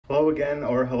Hello again,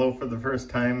 or hello for the first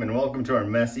time, and welcome to our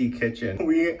messy kitchen.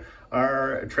 We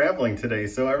are traveling today,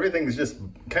 so everything's just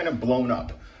kind of blown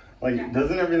up. Like,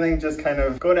 doesn't everything just kind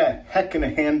of go to heck in a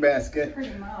handbasket?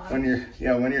 Pretty much.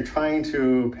 When you're trying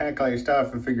to pack all your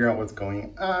stuff and figure out what's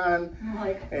going on.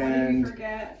 Like, what did we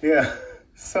forget? Yeah.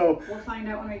 So we'll find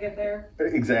out when we get there.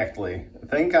 Exactly.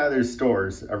 Thank God there's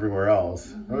stores everywhere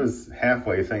else. I was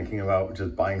halfway thinking about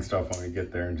just buying stuff when we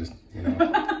get there and just,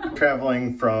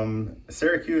 traveling from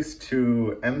Syracuse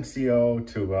to MCO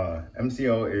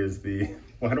MCO is the,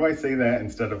 why do I say that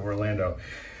instead of Orlando?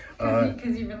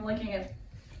 Because you've been looking at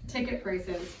ticket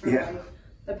prices for like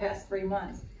the past 3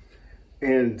 months.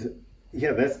 And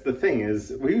yeah, that's the thing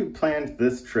is we planned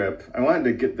this trip. I wanted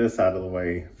to get this out of the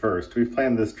way first. We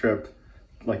planned this trip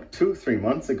like 2-3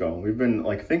 months ago. We've been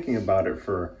like thinking about it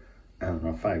for, I don't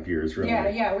know, 5 years really.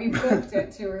 Yeah, we booked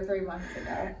it 2 or 3 months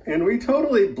ago. And we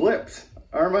totally blipped.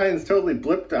 Our minds totally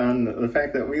blipped on the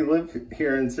fact that we live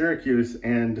here in Syracuse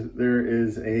and there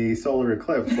is a solar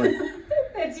eclipse like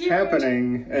it's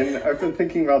happening. And I've been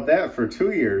thinking about that for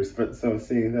 2 years, but so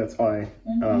see, that's why.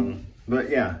 But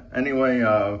yeah, anyway,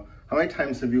 how many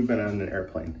times have you been on an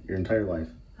airplane your entire life?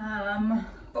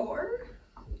 4.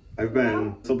 I've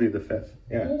been, this will be the 5th.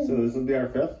 Yeah, so this will be our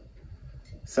 5th,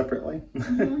 separately.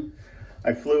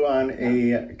 I flew on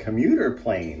a commuter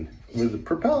plane with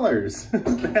propellers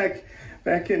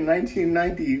back in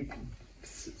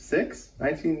 1996,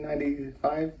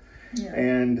 1995. Yeah.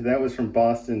 And that was from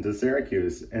Boston to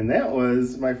Syracuse. And that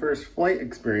was my first flight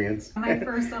experience. My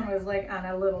first one was like on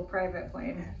a little private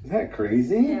plane. Is that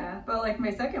crazy? Yeah, but like my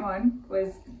second one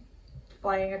was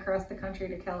flying across the country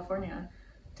to California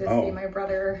to see my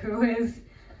brother who is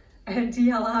at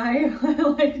DLI.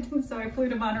 So I flew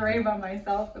to Monterey by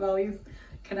myself with all these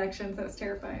connections. That's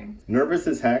terrifying. Nervous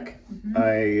as heck.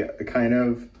 I kind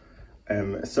of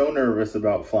am so nervous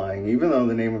about flying, even though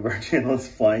the name of our channel is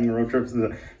Flying Roadtrips.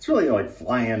 It's really like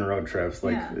flying road trips,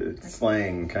 like it's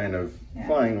slang, kind of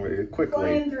flying really quickly.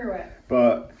 Flying through it.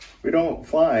 But we don't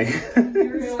fly.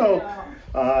 Really so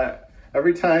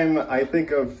every time I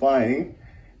think of flying,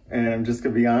 and I'm just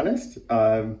gonna be honest,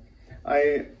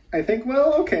 I think,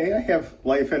 well, okay, I have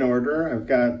life in order. I've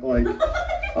got like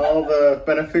all the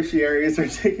beneficiaries are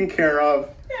taken care of.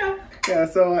 Yeah,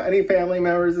 so any family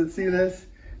members that see this,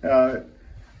 well,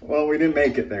 we didn't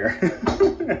make it there.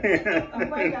 Oh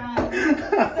my God.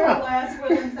 It's our last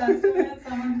will and testament.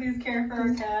 Someone please care for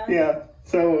our cats. Yeah,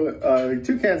 so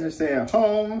 2 cats are staying at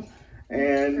home.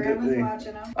 And Grandma's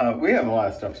watching them. We have a lot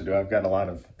of stuff to do. I've got a lot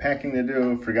of packing to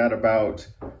do. Forgot about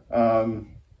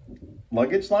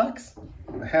luggage locks.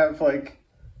 I have like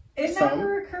It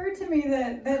never occurred to me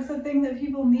that that's a thing that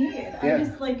people need. I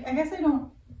just I guess I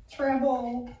don't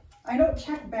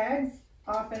check bags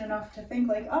often enough to think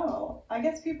like, oh, I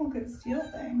guess people could steal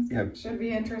things. Yeah. Should be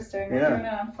interesting. We're doing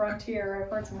it on Frontier. I've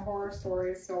heard some horror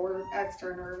stories, so we're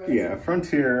extra nervous. Yeah,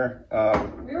 Frontier.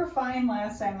 We were fine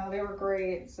last time though. They were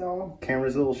great, so.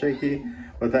 Camera's a little shaky,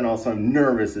 but then also I'm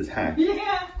nervous as heck.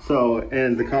 Yeah. So,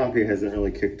 and the coffee hasn't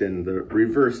really kicked in, the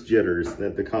reverse jitters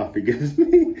that the coffee gives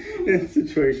me in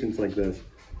situations like this.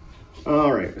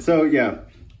 All right, so yeah,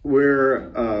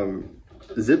 we're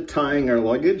zip tying our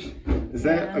luggage. Is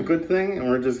that a good thing? And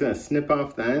we're just gonna snip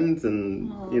off the ends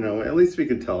and, at least we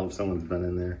could tell if someone's been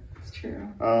in there. It's true.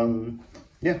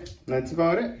 Yeah, that's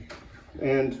about it.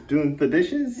 And doing the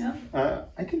dishes,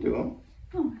 I can do them.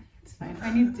 Oh, it's fine.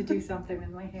 I need to do something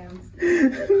with my hands.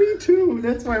 Me too.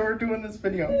 That's why we're doing this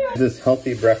video. Yeah. This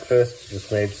healthy breakfast, just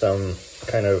made some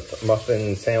kind of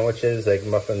muffin sandwiches, egg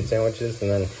muffin sandwiches,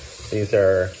 and then these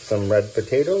are some red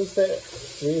potatoes that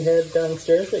we had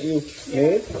downstairs that you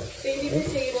made. Baby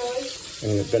potatoes.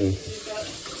 And you've been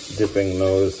dipping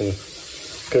those, and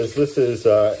because this is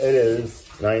it is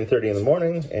 9:30 in the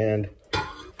morning, and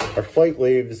our flight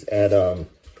leaves at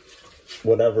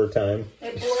whatever time.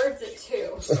 It boards at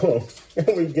 2. So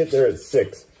we get there at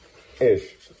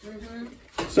 6-ish.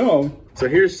 So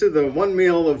here's to the one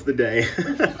meal of the day.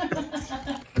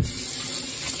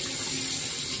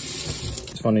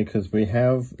 It's funny because we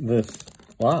have this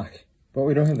lock, but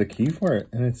we don't have the key for it,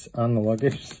 and it's on the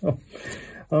luggage. So,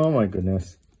 oh my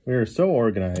goodness, we are so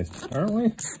organized, aren't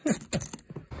we?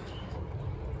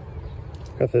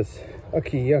 Got this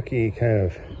yucky kind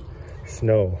of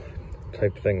snow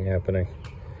type thing happening.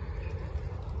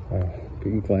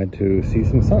 Be glad to see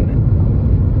some sun.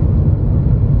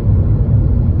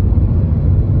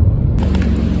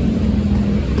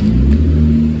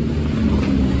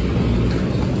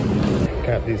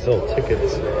 Got these little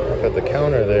tickets up at the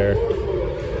counter there.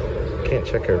 Can't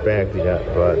check our bags yet,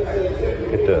 but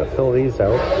get to fill these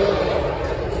out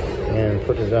and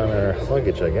put it on our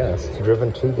luggage, I guess.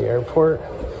 Driven to the airport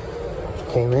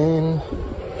came in,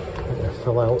 had to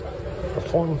fill out a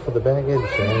form for the baggage,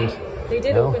 and they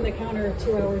did open the counter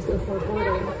 2 hours before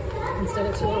boarding instead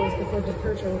of 2 hours before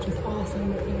departure, which was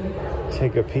awesome.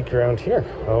 Take a peek around here.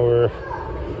 Oh, we're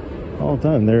all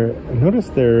done. Notice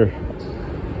their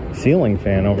ceiling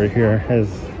fan over here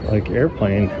has like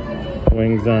airplane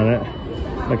wings on it,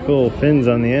 like little fins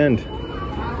on the end.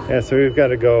 Yeah, so we've got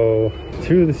to go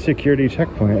through the security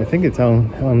checkpoint. I think it's down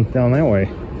that way.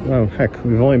 Oh heck,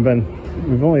 we've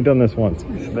only done this once.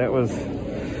 So that was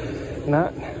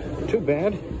not too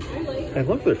bad. I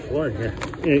love their floor here.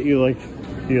 You liked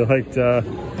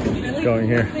going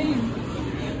here.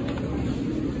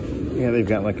 Yeah, they've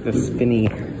got like this spinny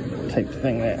type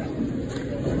thing that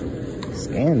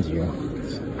scans you.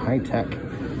 It's high tech.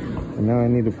 And now I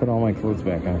need to put all my clothes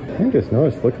back on. I just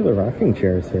noticed, look at the rocking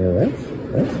chairs here.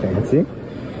 That's fancy.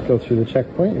 Go through the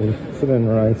checkpoint and sit in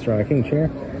a nice rocking chair.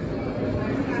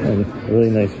 And a really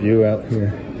nice view out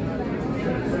here.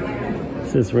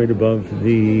 This is right above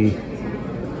the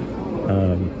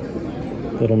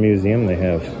little museum they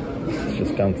have. It's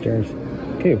just downstairs.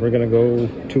 Okay, we're gonna go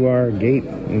to our gate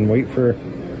and wait for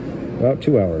about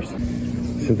 2 hours.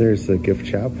 So there's the gift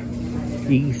shop,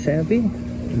 E-Savvy,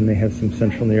 and they have some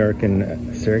Central New York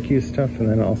and Syracuse stuff, and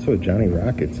then also Johnny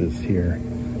Rockets is here.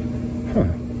 Huh,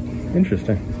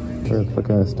 interesting. We're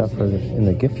looking at stuff in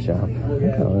the gift shop. Look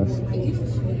at all this.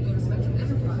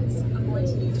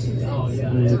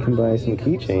 And you can buy some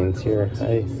keychains here.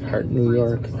 I heart New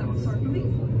York.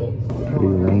 Pretty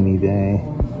rainy day.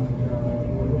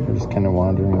 We're just kind of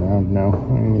wandering around now. I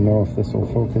don't even know if this will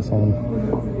focus on.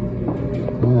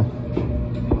 Yeah.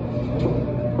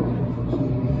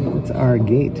 It's our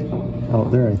gate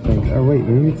out there, I think. Oh wait,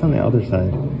 maybe it's on the other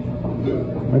side.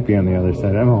 Might be on the other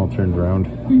side. I'm all turned around.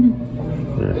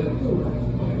 There.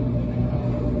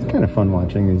 It's kind of fun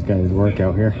watching these guys work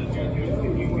out here.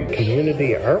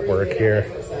 Community artwork here.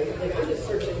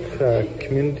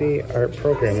 Community art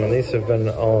program, and these have been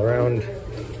all around.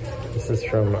 This is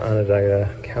from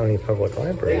Onondaga County Public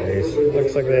Libraries.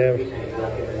 Looks like they have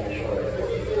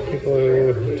people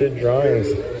who did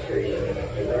drawings.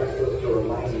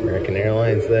 American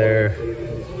Airlines there.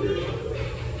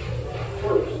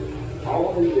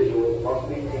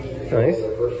 Nice.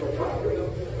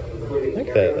 I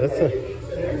like that. That's a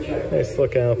nice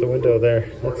looking out the window there.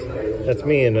 That's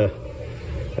me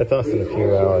that's us in a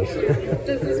few hours.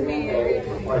 This is me.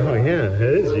 Oh yeah, it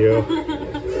is you.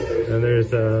 And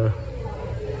there's a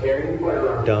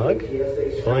dog,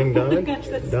 flying dog. Oh my gosh,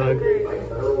 that's dog. So great.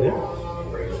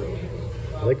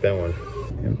 Yeah, I like that one.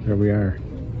 Yep, there we are,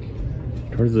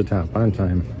 towards the top, on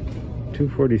time.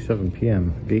 2:47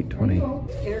 p.m. Gate 20.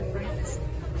 Air France.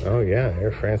 Oh yeah,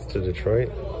 Air France to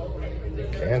Detroit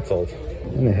canceled.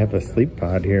 And they have a sleep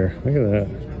pod here. Look at that,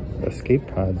 escape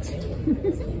pods.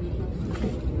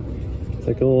 It's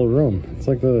like a little room. It's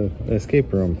like the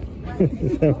escape room.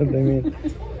 Is that what they mean?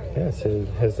 Yeah, so it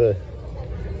has a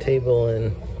table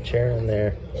and chair in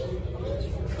there.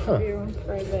 Huh.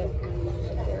 Private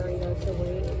area to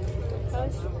wait.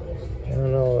 I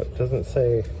don't know. It doesn't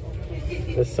say.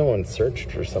 There's someone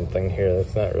searched for something here.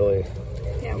 That's not really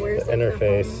where's the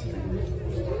interface.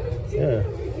 Yeah.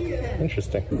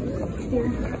 Interesting.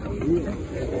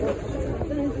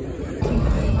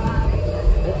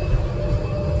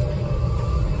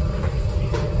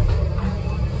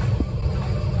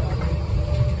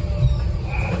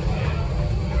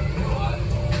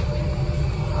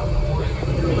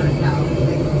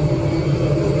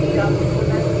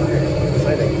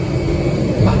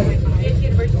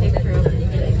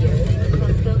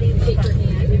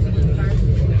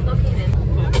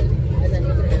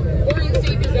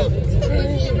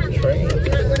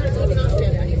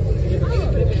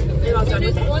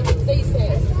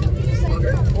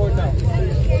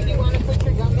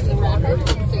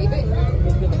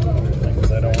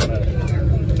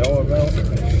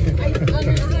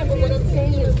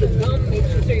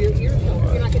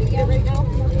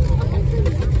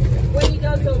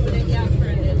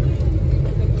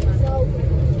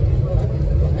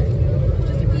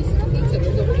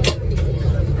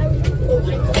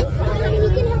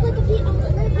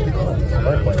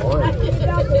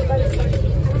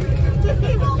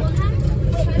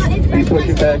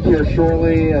 Switching back here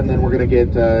shortly, and then we're going to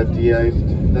get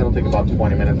de-iced. That'll take about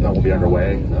 20 minutes, and then we'll be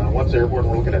underway. Once airborne,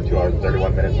 we're looking at 2 hours and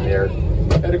 31 minutes in the air.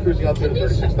 At a cruising altitude of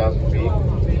 36,000 feet.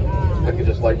 I can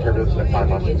just light turbulence and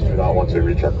climb on smooth out once we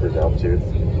reach our cruise altitude.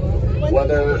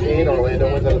 Weather in Orlando,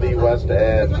 winds out of the west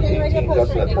at 18,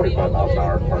 gusts at 25 miles an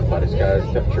hour. Partly cloudy skies,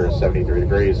 temperature is 73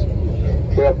 degrees.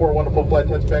 We have 4 wonderful flight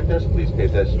attendants back there, so please pay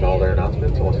attention to all their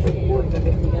announcements and let's move forward.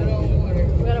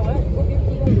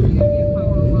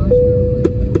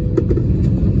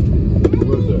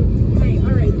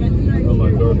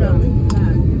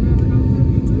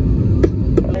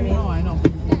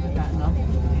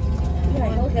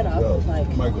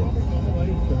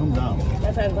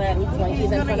 Like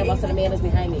he's in front of us and Amanda's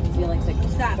behind me because he likes to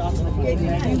stop off in the field.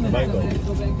 Michael.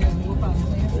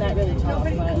 Not really tall,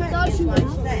 but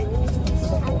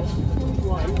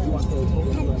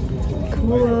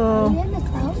Cool.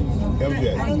 MJ.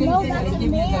 I know that's a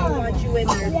man. I want you in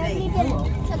there. He hasn't even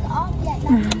took off yet.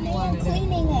 That's a man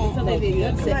cleaning it. so they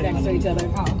sit next to each other.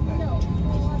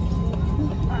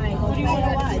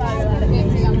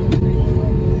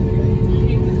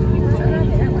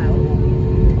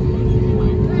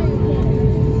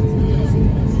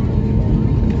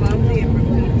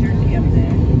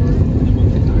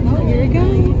 Here you go.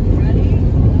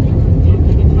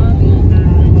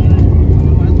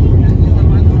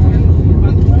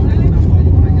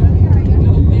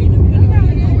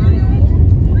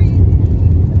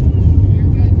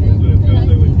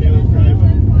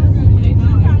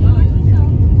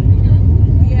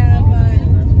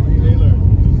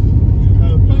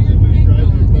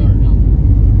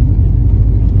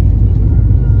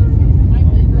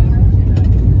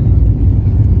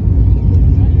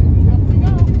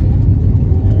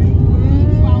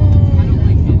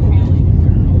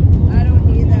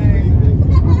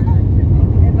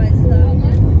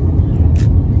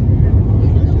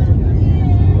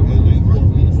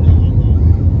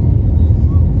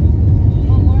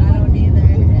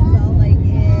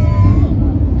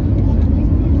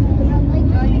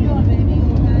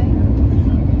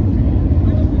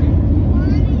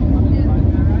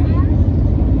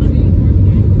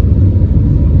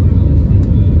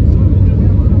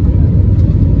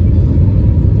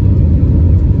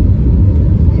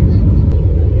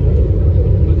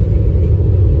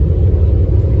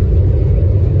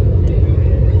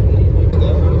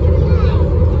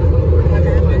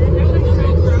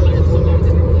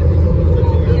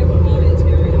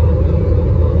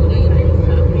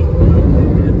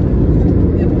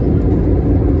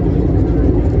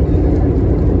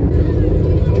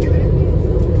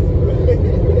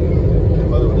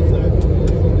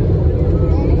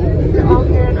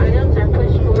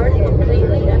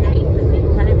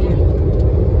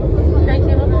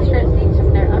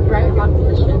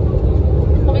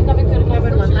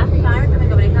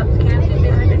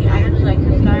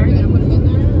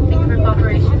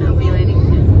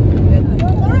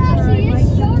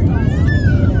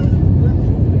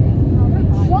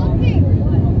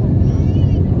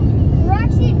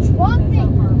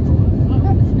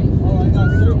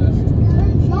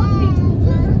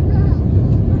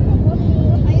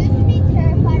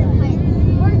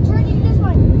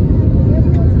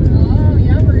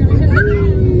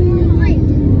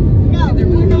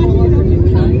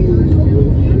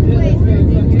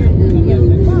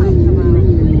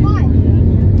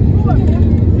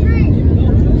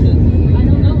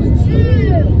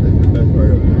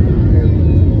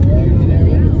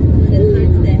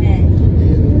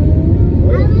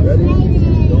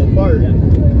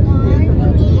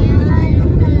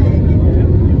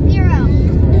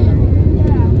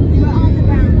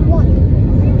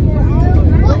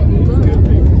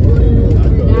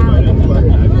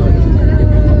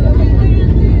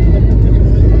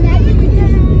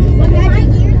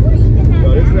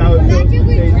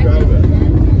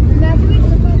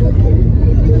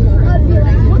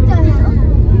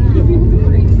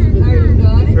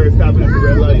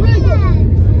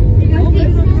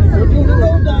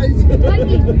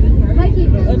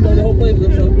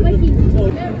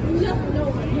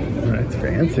 That's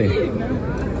fancy.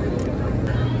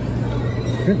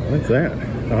 What's that?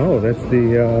 Oh, that's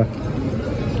the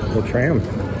tram.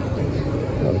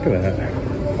 Oh, look at that.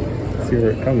 Let's see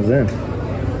where it comes in.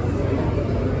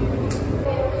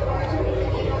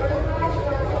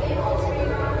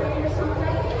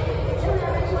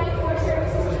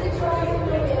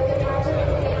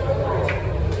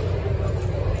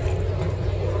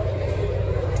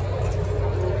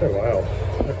 Oh, wow.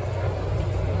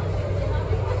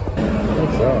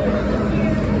 What's up?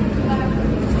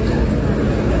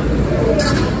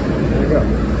 There you go.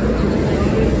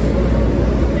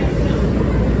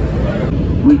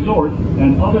 Resort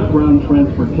and other ground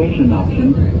transportation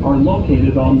options are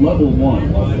located on level 1.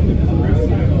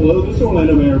 Hello, this is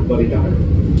Orlando Mayor Buddy Dyer.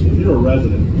 If you're a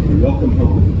resident, welcome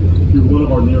home. If you're one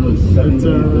of our nearly 70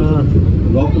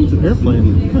 visitors, welcome to the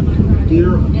airplane.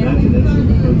 Here, imagination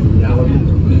becomes reality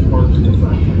in parks and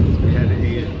attractions. We had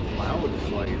a loud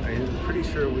flight. I'm pretty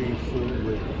sure we flew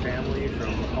with family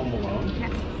from Home Alone.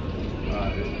 Yes.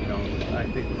 You know, I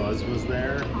think Buzz was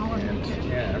there, and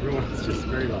yeah, everyone was just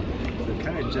very loud. So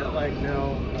kind of jet lagged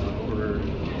now. We're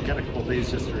got a couple days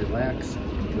just to relax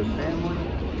with family,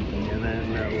 and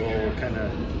then we'll kind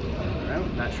of,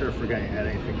 I'm not sure if we're going to add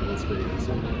anything to this video,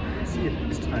 so see you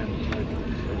next time. But,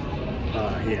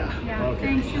 yeah, okay.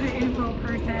 thanks to the info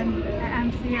person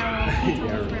at MCO who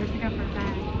told us where to pick up our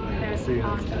bags. Okay, see you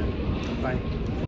next time. Bye.